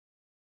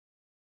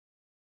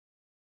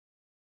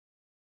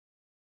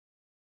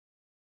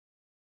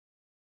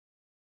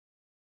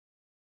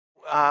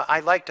I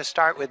like to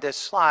start with this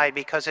slide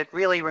because it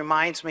really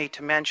reminds me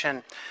to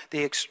mention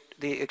the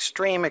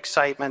extreme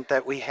excitement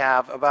that we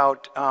have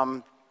about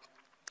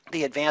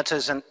the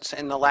advances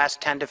in the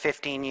last 10 to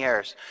 15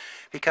 years.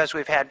 Because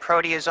we've had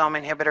proteasome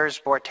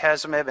inhibitors,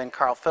 Bortezomib and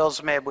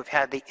carfilzomib, we've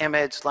had the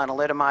IMiDs,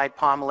 Lenalidomide,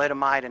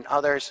 Pomalidomide, and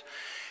others.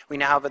 We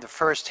now have the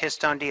first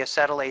histone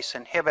deacetylase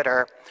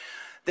inhibitor.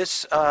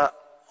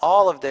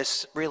 All of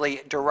this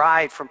really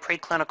derived from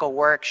preclinical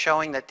work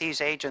showing that these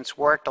agents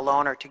worked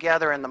alone or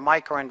together in the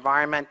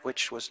microenvironment,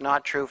 which was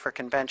not true for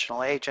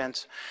conventional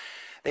agents.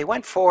 They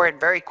went forward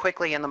very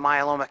quickly in the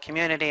myeloma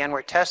community and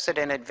were tested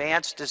in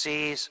advanced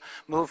disease,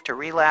 moved to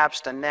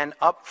relapsed, and then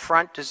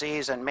upfront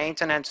disease and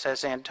maintenance,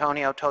 as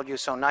Antonio told you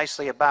so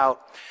nicely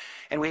about.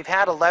 And we've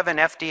had 11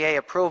 FDA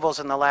approvals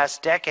in the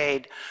last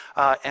decade,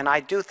 and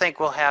I do think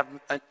we'll have,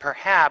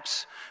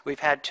 perhaps, we've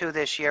had 2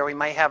 this year, we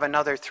may have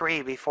another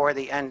 3 before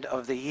the end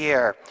of the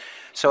year.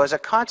 So as a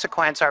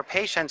consequence, our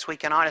patients, we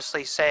can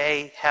honestly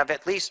say, have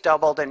at least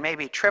doubled and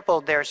maybe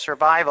tripled their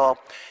survival,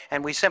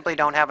 and we simply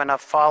don't have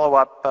enough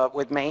follow-up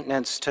with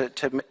maintenance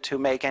to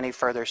make any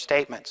further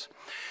statements.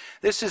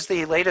 This is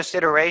the latest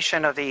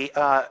iteration of the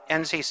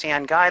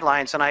NCCN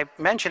guidelines, and I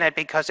mention it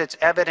because it's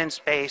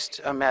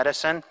evidence-based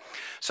medicine.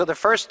 So the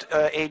first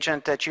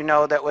agent that you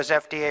know that was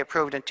FDA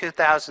approved in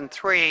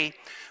 2003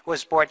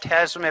 was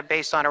Bortezomib,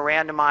 based on a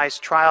randomized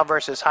trial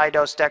versus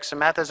high-dose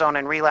dexamethasone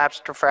in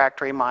relapsed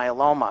refractory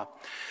myeloma.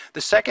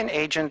 The second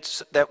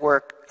agents that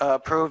were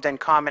approved in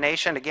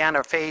combination, again,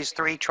 a phase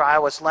 3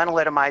 trial, was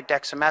Lenalidomide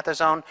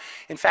Dexamethasone.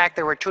 In fact,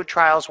 there were 2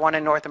 trials, one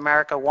in North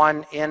America,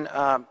 one in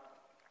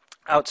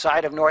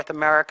outside of North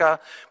America,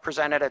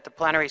 presented at the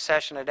plenary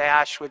session at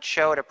ASH, which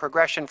showed a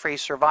progression-free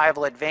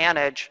survival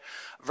advantage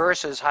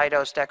versus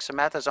high-dose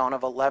dexamethasone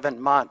of 11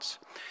 months.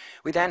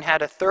 We then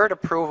had a third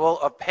approval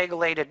of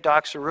pegylated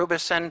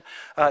doxorubicin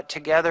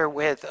together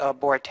with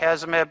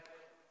Bortezomib.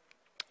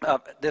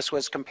 This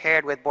was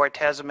compared with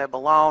Bortezomib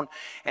alone,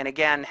 and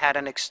again had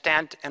an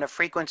extent and a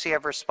frequency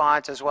of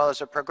response as well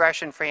as a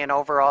progression-free and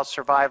overall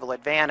survival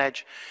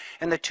advantage.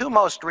 And the 2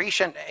 most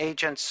recent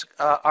agents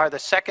are the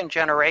second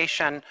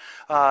generation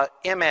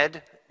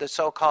IMiD, the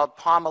so-called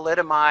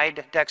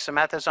Pomalidomide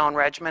Dexamethasone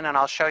regimen, and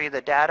I'll show you the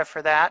data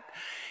for that.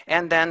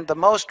 And then the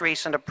most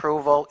recent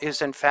approval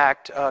is in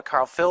fact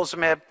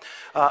carfilzomib,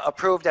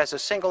 approved as a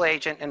single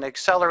agent in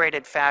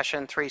accelerated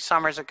fashion 3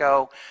 summers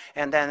ago,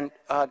 and then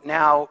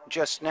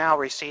just now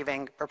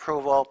receiving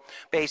approval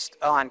based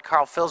on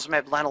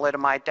carfilzomib,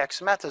 lenalidomide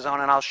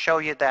dexamethasone, and I'll show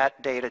you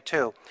that data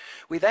too.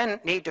 We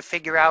then need to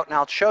figure out, and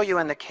I'll show you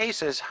in the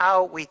cases,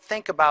 how we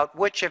think about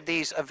which of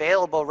these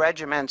available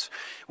regimens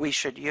we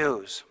should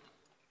use.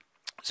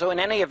 So in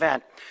any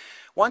event,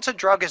 once a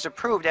drug is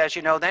approved, as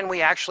you know, then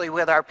we actually,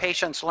 with our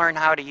patients, learn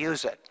how to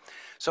use it.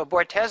 So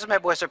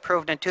Bortezomib was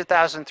approved in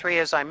 2003,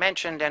 as I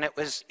mentioned, and it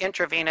was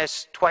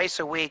intravenous twice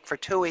a week for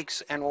 2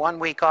 weeks and 1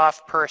 week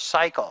off per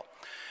cycle.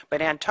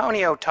 But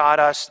Antonio taught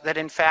us that,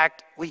 in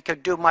fact, we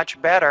could do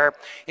much better.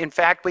 In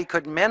fact, we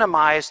could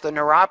minimize the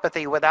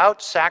neuropathy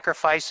without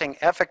sacrificing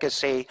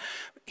efficacy.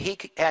 He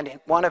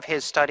had, one of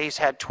his studies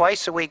had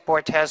twice a week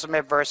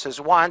Bortezomib versus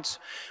once.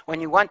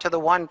 When you went to the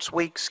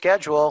once-week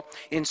schedule,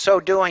 in so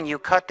doing, you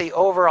cut the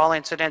overall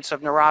incidence of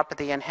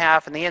neuropathy in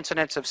half and the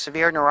incidence of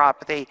severe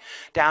neuropathy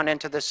down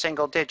into the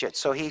single digits.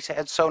 So he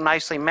had so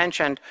nicely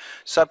mentioned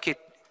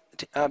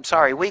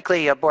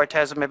weekly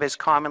Bortezomib is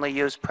commonly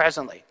used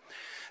presently.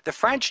 The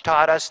French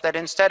taught us that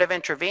instead of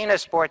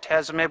intravenous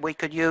Bortezomib, we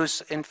could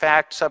use, in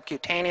fact,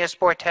 subcutaneous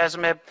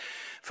Bortezomib.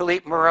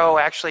 Philippe Moreau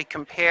actually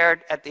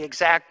compared at the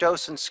exact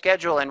dose and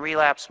schedule in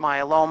relapsed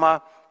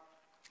myeloma,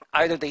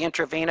 either the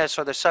intravenous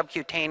or the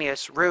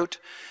subcutaneous route.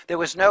 There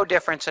was no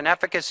difference in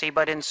efficacy,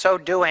 but in so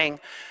doing,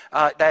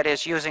 that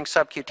is using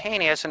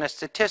subcutaneous in a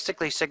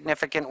statistically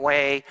significant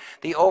way,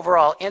 the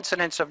overall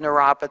incidence of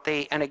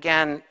neuropathy, and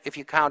again, if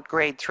you count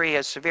grade 3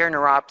 as severe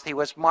neuropathy,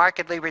 was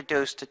markedly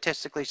reduced,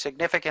 statistically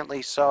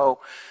significantly so,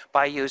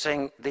 by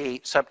using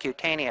the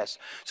subcutaneous.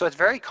 So it's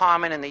very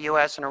common in the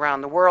US and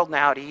around the world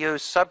now to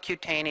use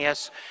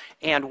subcutaneous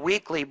and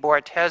weekly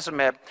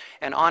Bortezomib,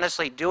 and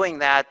honestly doing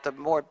that,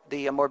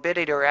 the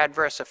morbidity or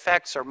adverse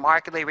effects are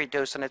markedly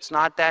reduced, and it's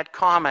not that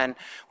common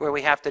where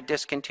we have to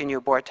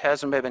discontinue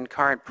Bortezomib in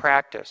current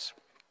practice.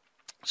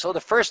 So the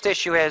first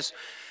issue is,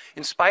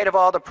 in spite of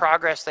all the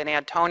progress that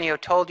Antonio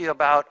told you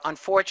about,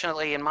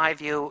 unfortunately, in my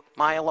view,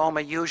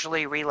 myeloma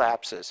usually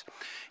relapses.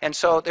 And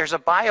so there's a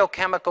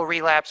biochemical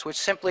relapse, which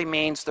simply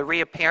means the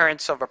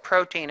reappearance of a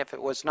protein if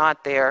it was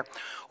not there,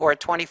 or a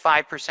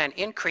 25%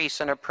 increase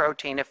in a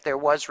protein if there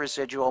was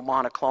residual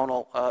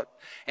monoclonal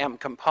M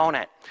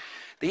component.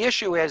 The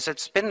issue is,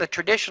 it's been the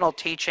traditional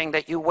teaching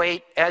that you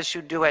wait, as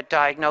you do at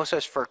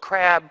diagnosis, for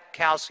CRAB,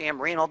 calcium,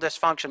 renal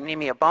dysfunction,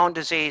 anemia, bone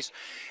disease,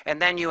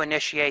 and then you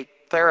initiate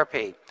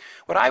therapy.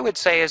 What I would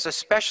say is,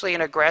 especially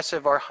in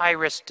aggressive or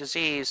high-risk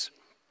disease,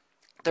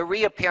 the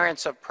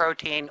reappearance of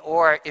protein,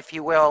 or if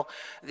you will,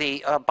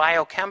 the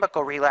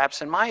biochemical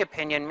relapse, in my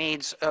opinion,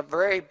 means a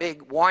very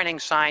big warning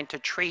sign to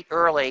treat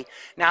early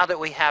now that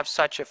we have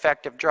such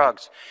effective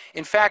drugs.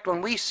 In fact,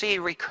 when we see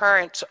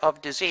recurrence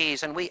of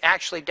disease and we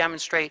actually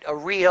demonstrate a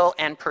real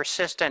and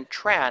persistent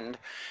trend,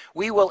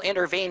 we will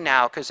intervene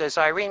now, because as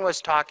Irene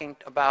was talking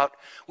about,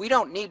 we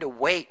don't need to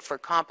wait for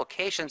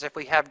complications if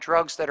we have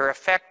drugs that are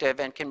effective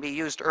and can be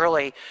used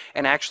early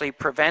and actually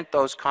prevent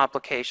those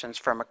complications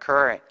from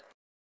occurring.